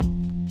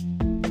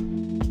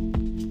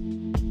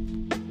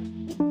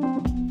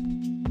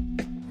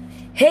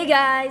Hey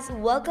guys,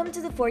 welcome to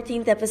the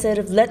 14th episode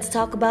of Let's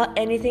Talk About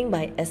Anything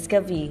by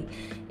SKV.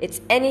 It's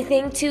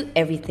anything to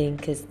everything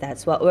because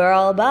that's what we're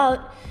all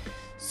about.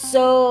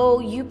 So,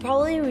 you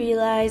probably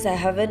realize I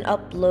haven't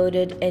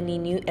uploaded any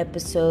new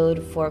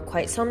episode for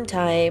quite some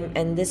time,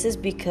 and this is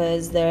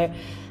because there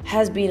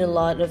has been a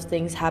lot of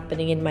things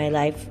happening in my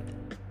life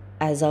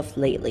as of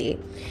lately.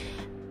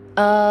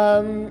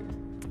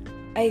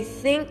 I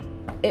think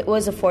it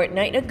was a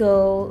fortnight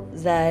ago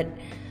that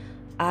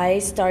I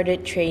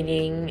started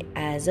training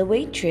as a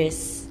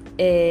waitress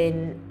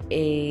in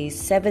a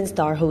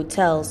 7-star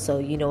hotel. So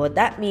you know what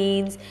that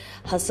means.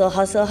 Hustle,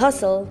 hustle,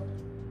 hustle.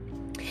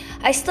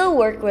 I still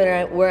work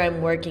where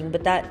I'm working,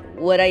 but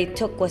what I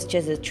took was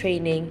just a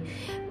training.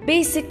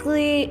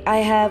 Basically, I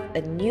have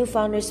a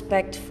newfound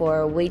respect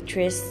for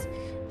waitress,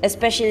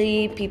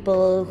 especially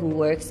people who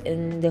works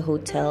in the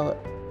hotel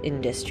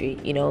industry,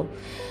 the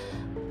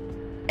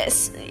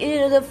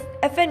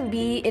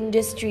F&B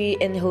industry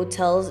in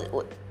hotels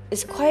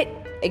is quite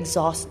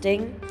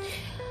exhausting.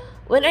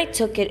 When I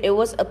took it, it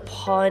was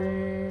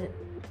upon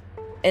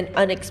an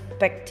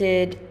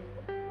unexpected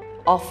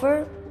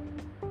offer.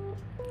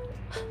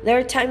 There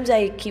are times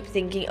I keep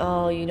thinking,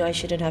 I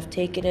shouldn't have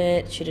taken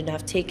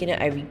it.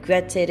 I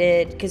regretted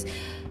it because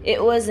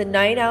it was a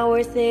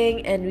 9-hour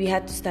thing and we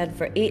had to stand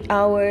for 8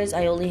 hours.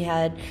 I only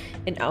had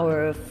an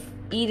hour of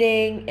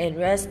eating and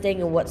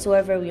resting and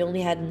whatsoever. We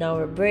only had an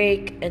hour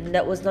break, and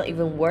that was not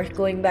even worth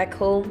going back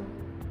home.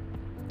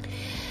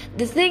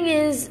 The thing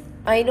is,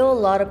 I know a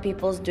lot of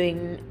people's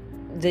doing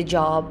the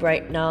job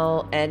right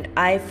now, and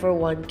I for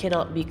one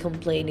cannot be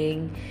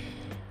complaining.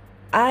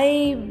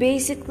 I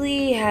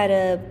basically had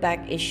a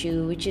back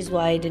issue, which is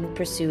why I didn't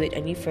pursue it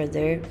any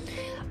further.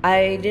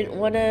 I didn't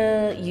want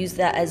to use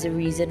that as a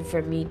reason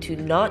for me to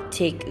not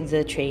take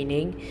the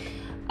training.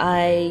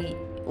 I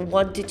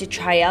wanted to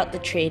try out the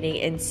training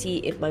and see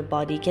if my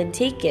body can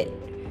take it.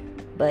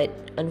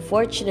 But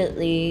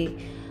unfortunately,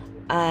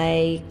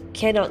 I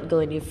cannot go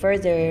any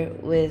further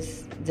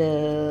with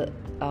the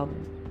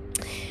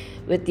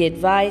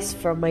advice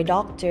from my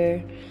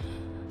doctor.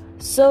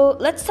 So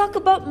let's talk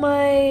about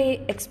my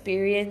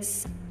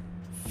experience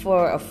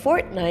for a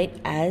fortnight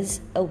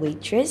as a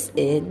waitress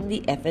in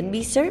the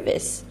F&B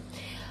service.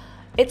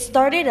 It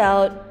started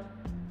out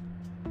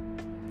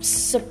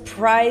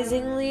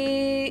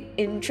surprisingly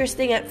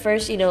interesting at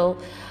first,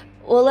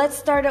 let's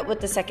start out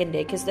with the second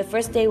day, because the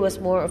first day was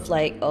more of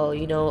like,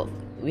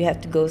 we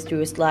have to go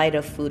through a slide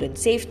of food and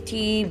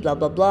safety, blah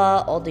blah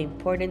blah, all the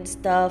important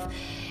stuff.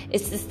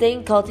 It's this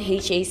thing called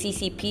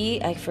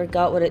HACCP. I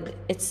forgot what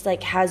it's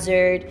like,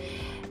 hazard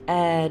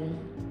and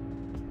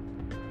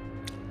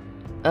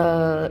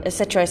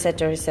etc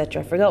etc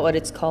etc. I forgot what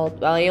it's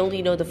called. Well, I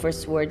only know the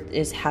first word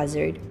is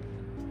hazard.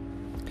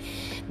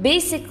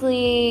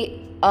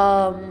 Basically,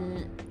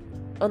 on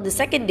the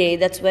second day,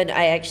 that's when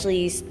I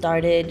actually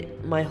started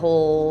my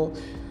whole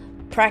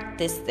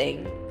practice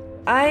thing.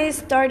 I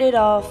started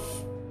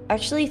off,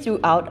 actually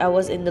throughout, I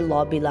was in the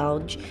lobby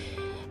lounge,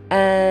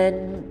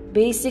 and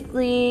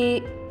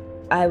basically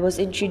I was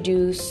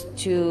introduced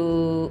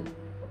to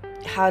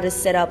how to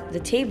set up the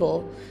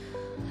table.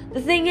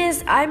 The thing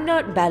is, I'm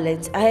not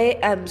balanced. I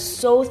am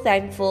so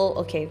thankful.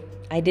 Okay,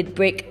 I did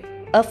break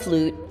a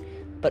flute,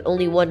 but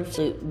only one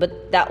flute.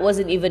 But that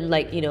wasn't even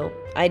like,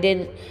 I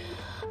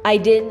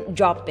didn't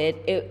drop it.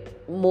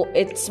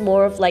 It's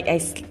more of like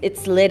it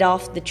slid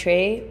off the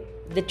tray.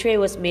 The tray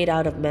was made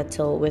out of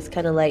metal with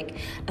kind of like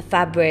a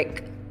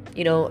fabric,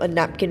 a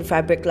napkin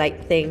fabric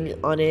like thing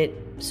on it.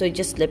 So it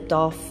just slipped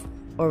off,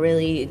 or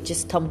really it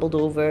just tumbled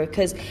over,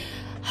 because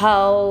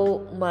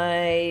how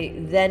my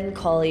then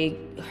colleague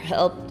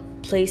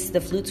helped place the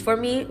flutes for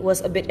me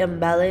was a bit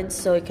imbalanced,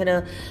 so it kind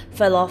of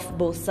fell off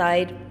both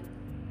sides.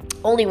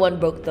 Only one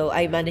broke though.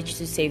 I managed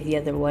to save the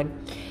other one.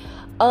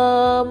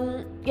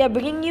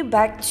 Bringing you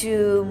back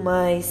to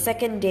my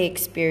second day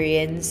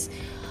experience,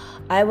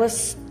 I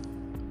was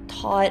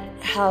taught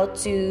how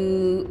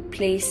to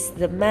place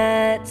the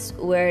mats,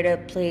 where to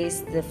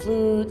place the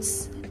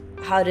flutes,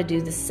 how to do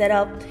the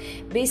setup.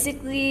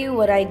 Basically,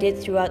 what I did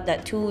throughout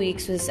that 2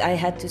 weeks was I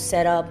had to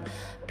set up,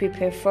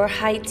 prepare for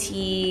high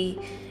tea,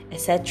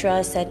 etc,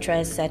 etc,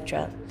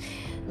 etc.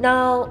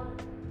 Now,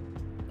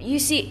 you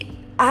see,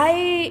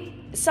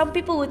 some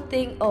people would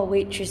think,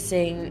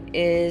 waitressing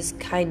is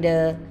kind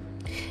of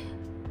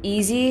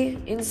easy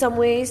in some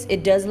ways.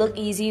 It does look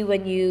easy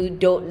when you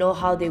don't know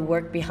how they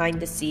work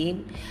behind the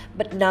scene.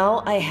 But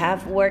now I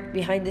have worked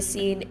behind the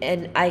scene,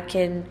 and I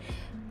can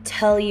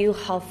tell you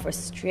how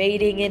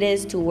frustrating it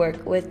is to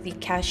work with the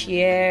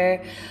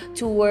cashier,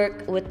 to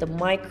work with the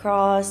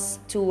micros,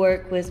 to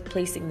work with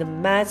placing the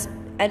mats,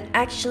 and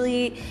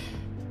actually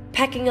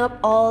packing up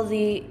all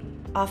the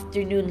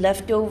afternoon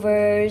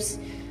leftovers,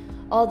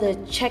 all the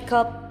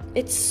checkup.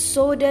 It's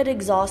so dead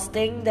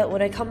exhausting that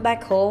when I come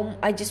back home,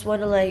 I just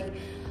want to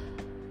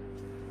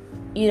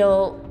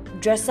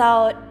dress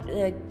out,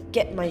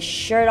 get my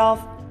shirt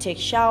off, take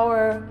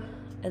shower,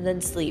 and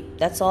then sleep.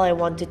 That's all I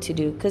wanted to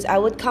do, because I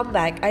would come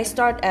back. I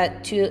start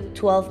at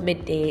 12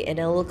 midday and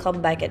I will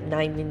come back at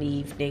 9 in the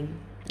evening,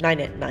 9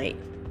 at night.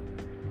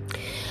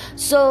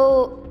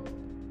 So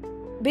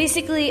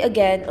basically,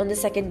 again, on the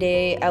second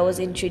day, I was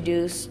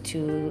introduced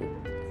to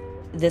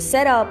the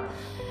setup,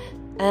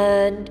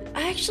 and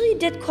I actually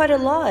did quite a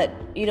lot.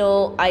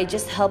 I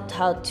just helped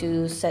how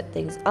to set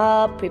things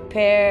up,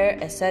 prepare,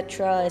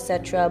 etc.,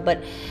 etc.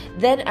 But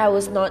then I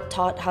was not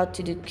taught how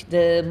to do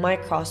the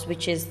Micros,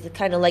 which is the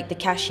kind of like the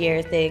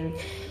cashier thing.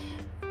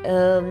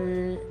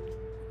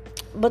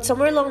 But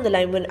somewhere along the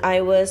line, when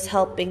I was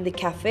helping the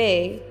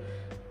cafe,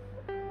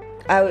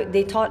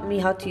 they taught me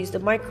how to use the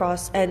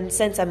Micros, and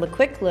since I'm a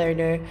quick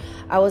learner,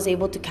 I was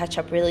able to catch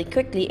up really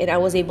quickly, and I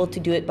was able to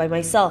do it by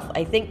myself.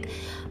 I think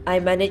I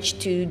managed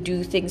to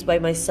do things by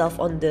myself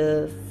on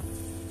the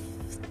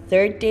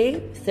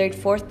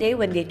fourth day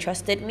when they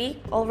trusted me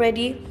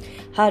already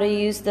how to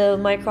use the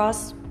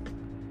Micros.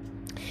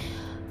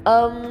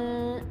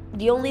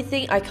 The only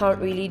thing I can't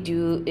really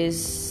do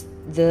is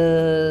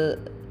the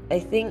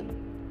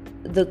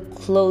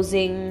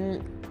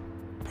closing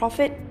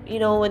profit,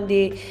 when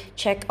they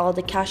check all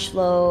the cash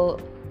flow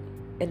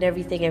and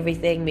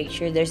everything, make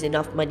sure there's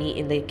enough money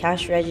in the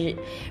cash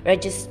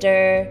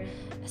register,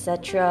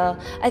 etc.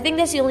 I think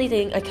that's the only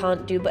thing I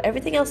can't do, but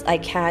everything else I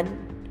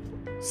can.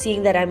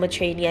 Seeing that I'm a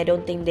trainee, I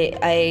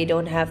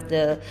don't have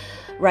the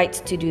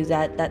rights to do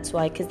that. That's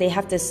why, because they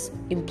have this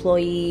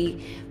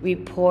employee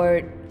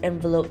report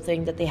envelope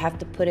thing that they have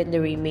to put in the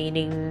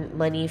remaining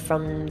money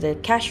from the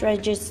cash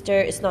register.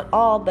 It's not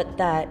all, but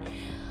that.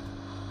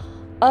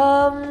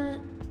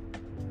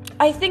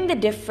 I think the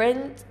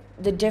different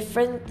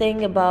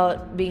thing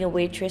about being a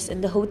waitress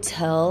in the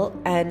hotel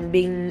and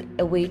being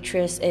a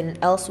waitress in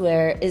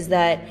elsewhere is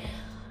that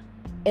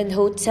in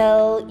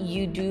hotel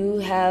you do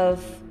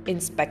have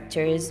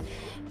inspectors,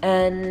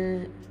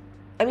 and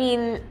I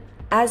mean,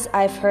 as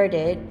I've heard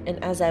it and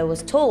as I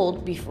was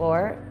told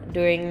before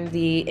during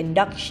the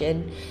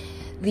induction,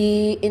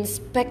 the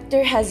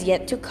inspector has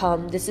yet to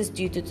come. This is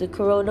due to the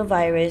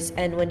coronavirus,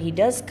 and when he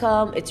does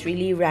come, it's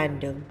really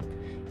random.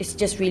 It's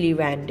just really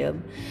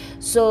random.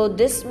 So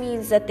this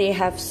means that they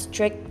have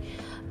strict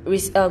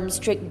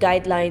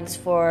guidelines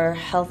for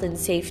health and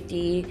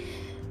safety.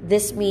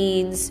 This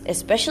means,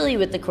 especially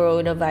with the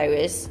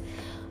coronavirus,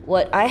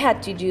 what I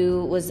had to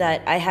do was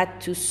that I had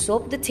to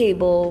soap the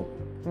table,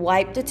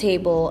 wipe the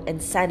table, and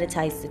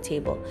sanitize the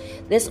table.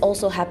 This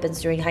also happens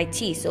during high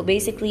tea. So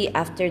basically,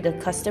 after the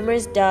customer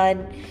is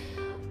done,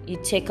 you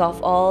take off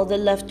all the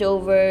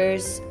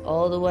leftovers,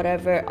 all the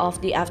whatever off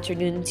the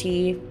afternoon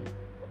tea.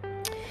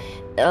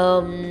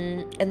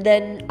 And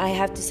then I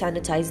have to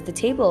sanitize the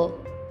table,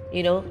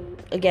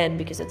 again,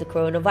 because of the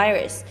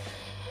coronavirus.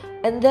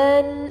 And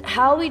then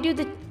how we do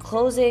the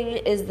closing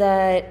is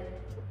that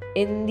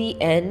in the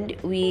end,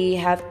 we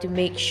have to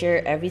make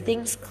sure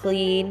everything's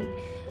clean.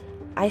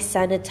 I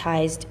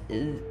sanitized,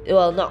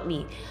 well, not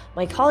me.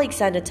 My colleague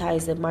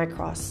sanitized the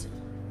Micros.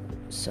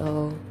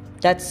 So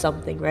that's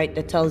something, right?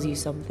 That tells you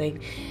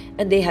something.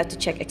 And they have to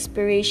check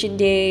expiration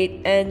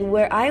date. And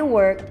where I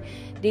worked,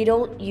 they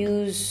don't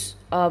use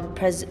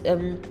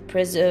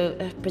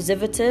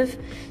preservative.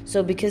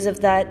 So because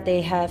of that,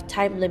 they have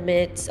time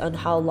limits on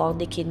how long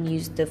they can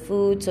use the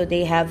food. So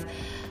they have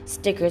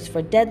stickers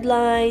for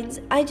deadlines.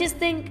 I just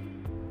think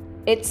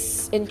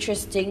it's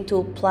interesting to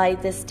apply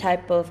this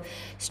type of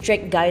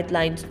strict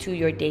guidelines to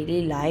your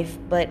daily life,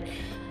 but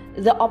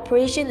the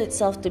operation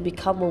itself to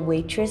become a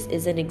waitress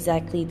isn't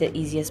exactly the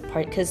easiest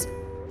part, because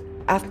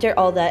after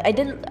all that, I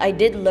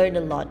did learn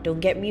a lot,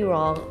 don't get me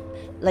wrong.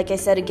 Like I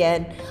said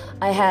again,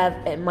 I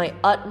have my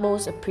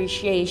utmost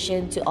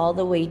appreciation to all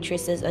the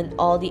waitresses and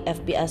all the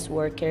FBS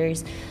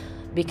workers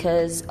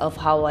because of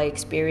how I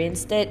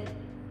experienced it.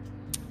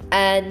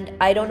 And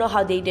I don't know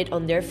how they did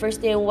on their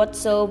first day and what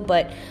so,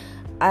 but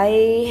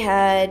I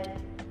had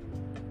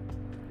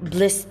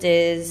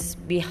blisters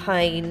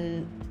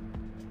behind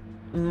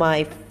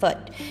my foot.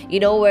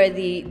 Where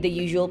the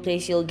usual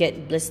place you'll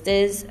get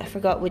blisters? I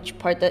forgot which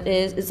part that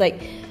is. It's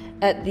like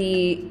at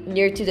the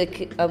near to the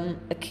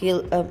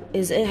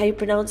is it how you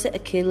pronounce it?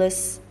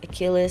 Achilles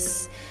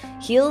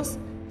heels,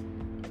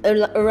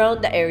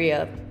 around the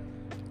area.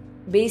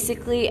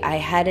 Basically, I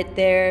had it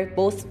there.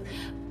 Both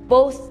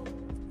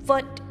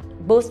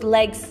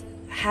legs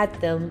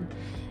had them,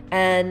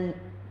 and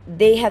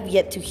they have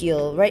yet to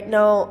heal. Right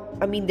now,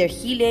 I mean, they're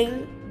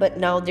healing, but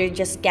now they're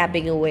just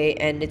scabbing away,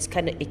 and it's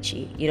kind of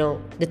itchy,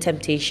 the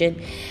temptation.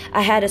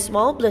 I had a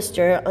small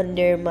blister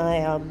under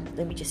my,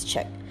 let me just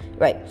check.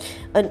 Right,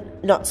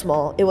 not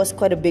small. It was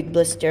quite a big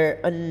blister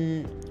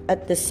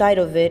at the side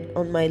of it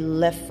on my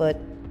left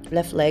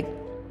leg.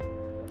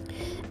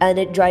 And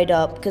it dried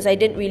up because I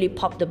didn't really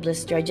pop the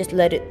blister. I just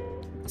let it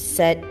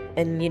set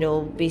and,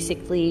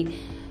 basically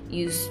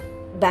use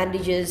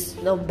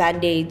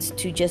band-aids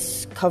to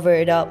just cover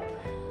it up.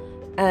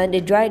 And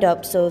it dried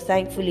up, so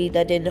thankfully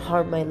that didn't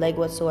harm my leg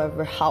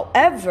whatsoever.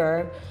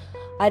 However,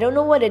 I don't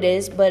know what it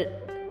is,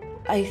 but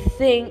I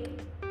think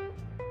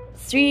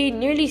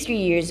nearly 3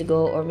 years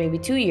ago, or maybe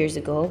 2 years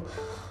ago,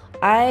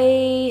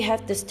 I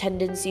have this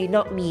tendency,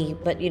 not me,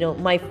 but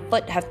my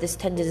foot have this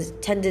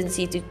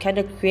tendency to kind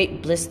of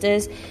create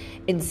blisters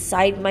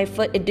inside my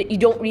foot. You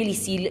don't really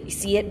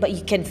see it, but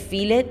you can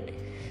feel it.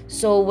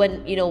 So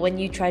when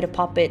you try to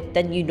pop it,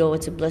 then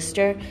it's a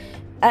blister.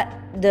 At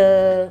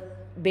the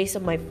base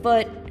of my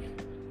foot,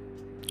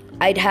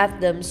 I'd have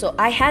them. So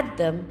I had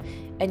them,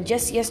 and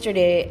just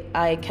yesterday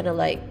I kind of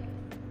like,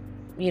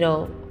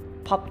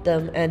 popped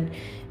them, and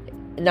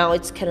now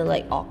it's kind of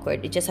like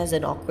awkward. It just has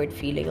an awkward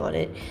feeling on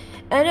it.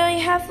 And I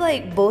have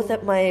like both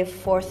at my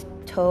fourth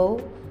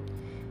toe.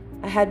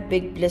 I had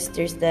big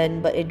blisters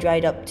then, but it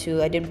dried up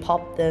too. I didn't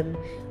pop them.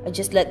 I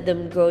just let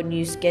them grow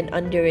new skin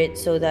under it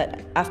so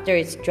that after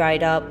it's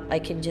dried up, I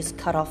can just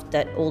cut off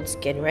that old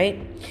skin, right?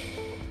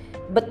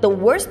 But the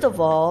worst of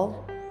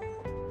all,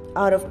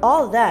 out of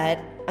all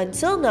that,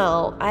 until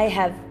now, I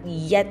have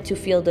yet to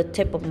feel the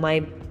tip of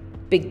my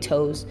big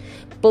toes,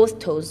 both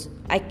toes.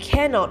 I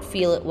cannot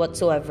feel it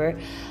whatsoever.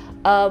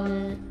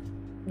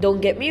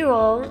 Don't get me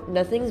wrong,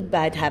 nothing's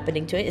bad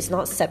happening to it. It's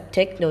not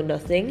septic, no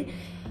nothing.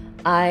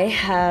 I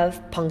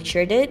have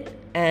punctured it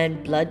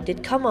and blood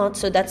did come out,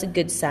 so that's a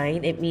good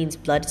sign. It means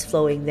blood is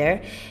flowing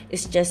there.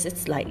 It's just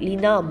it's slightly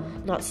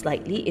numb. Not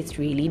slightly, it's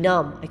really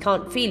numb. I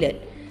can't feel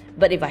it.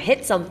 But if I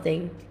hit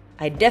something,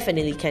 I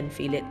definitely can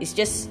feel it.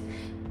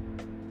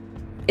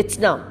 It's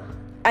numb.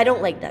 I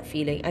don't like that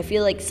feeling. I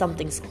feel like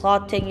something's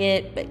clotting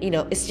it, but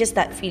it's just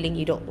that feeling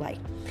you don't like.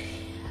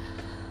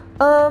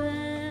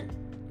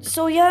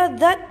 So yeah,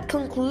 that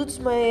concludes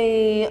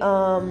my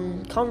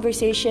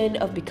conversation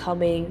of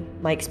becoming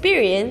my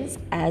experience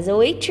as a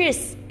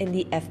waitress in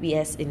the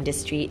FBS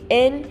industry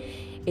in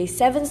a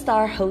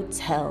 7-star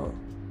hotel.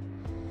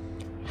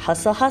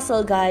 Hustle,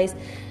 hustle, guys.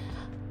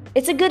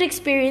 It's a good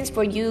experience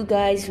for you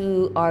guys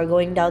who are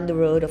going down the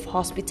road of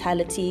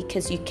hospitality,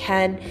 because you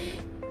can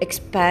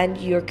expand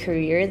your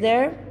career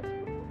there.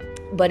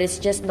 But it's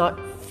just not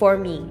for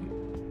me.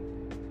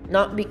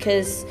 Not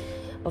because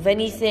of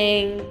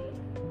anything,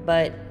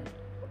 but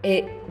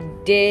it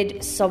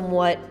did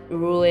somewhat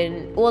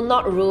ruin, well,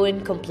 not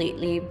ruin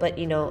completely, but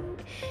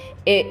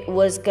it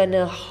was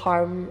gonna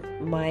harm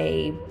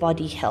my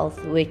body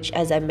health, which,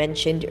 as I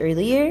mentioned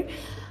earlier,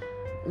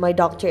 my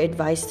doctor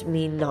advised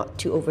me not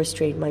to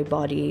overstrain my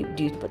body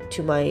due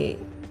to my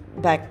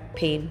back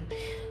pain.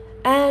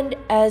 And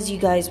as you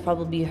guys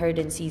probably heard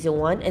in season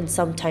 1 and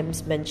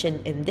sometimes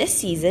mentioned in this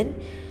season,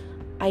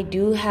 I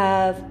do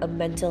have a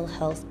mental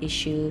health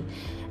issue,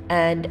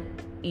 and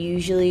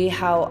usually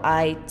how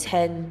I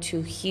tend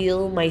to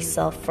heal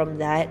myself from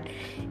that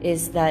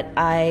is that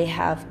I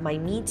have my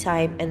me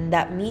time, and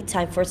that me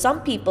time for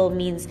some people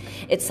means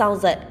it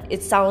sounds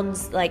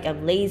like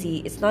I'm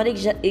lazy. It's not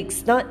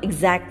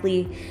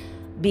exactly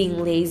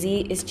being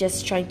lazy. It's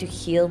just trying to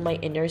heal my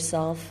inner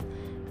self,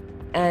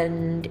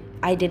 and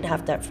I didn't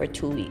have that for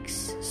 2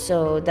 weeks,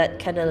 so that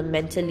kind of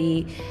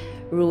mentally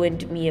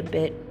ruined me a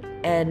bit.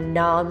 And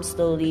now I'm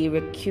slowly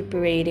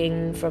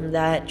recuperating from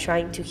that,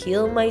 trying to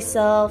heal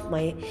myself,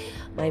 my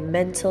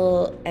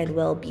mental and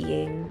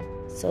well-being.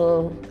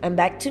 So I'm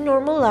back to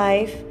normal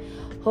life.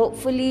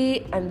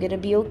 Hopefully I'm gonna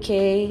be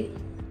okay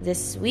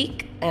this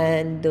week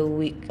and the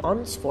week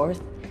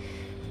henceforth.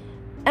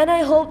 And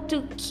I hope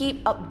to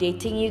keep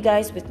updating you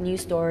guys with new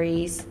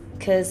stories,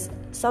 because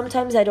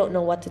sometimes I don't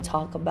know what to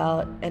talk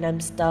about and I'm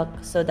stuck,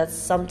 so that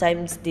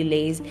sometimes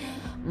delays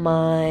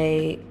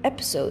my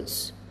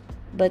episodes.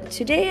 But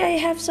today I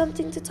have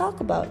something to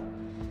talk about.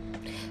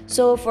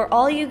 So for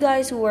all you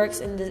guys who works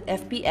in the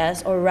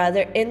FBS, or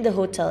rather in the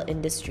hotel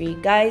industry,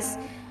 guys,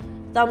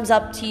 thumbs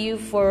up to you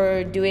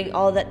for doing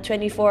all that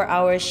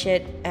 24-hour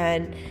shit.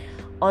 And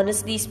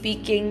honestly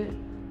speaking,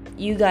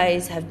 you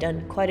guys have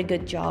done quite a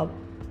good job.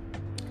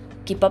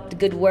 Keep up the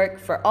good work.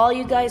 For all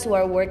you guys who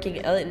are working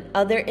in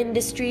other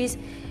industries,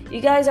 you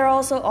guys are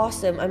also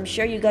awesome. I'm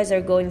sure you guys are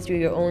going through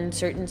your own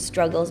certain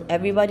struggles.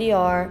 Everybody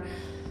are.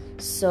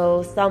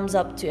 So thumbs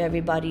up to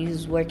everybody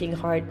who's working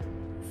hard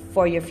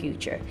for your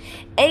future.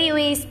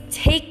 Anyways,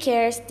 take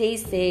care, stay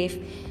safe,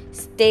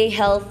 stay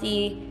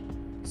healthy,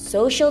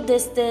 social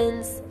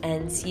distance,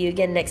 and see you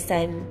again next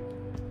time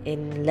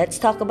in Let's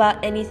Talk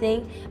About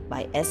Anything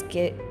by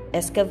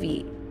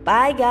SKV.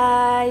 Bye,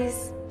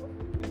 guys.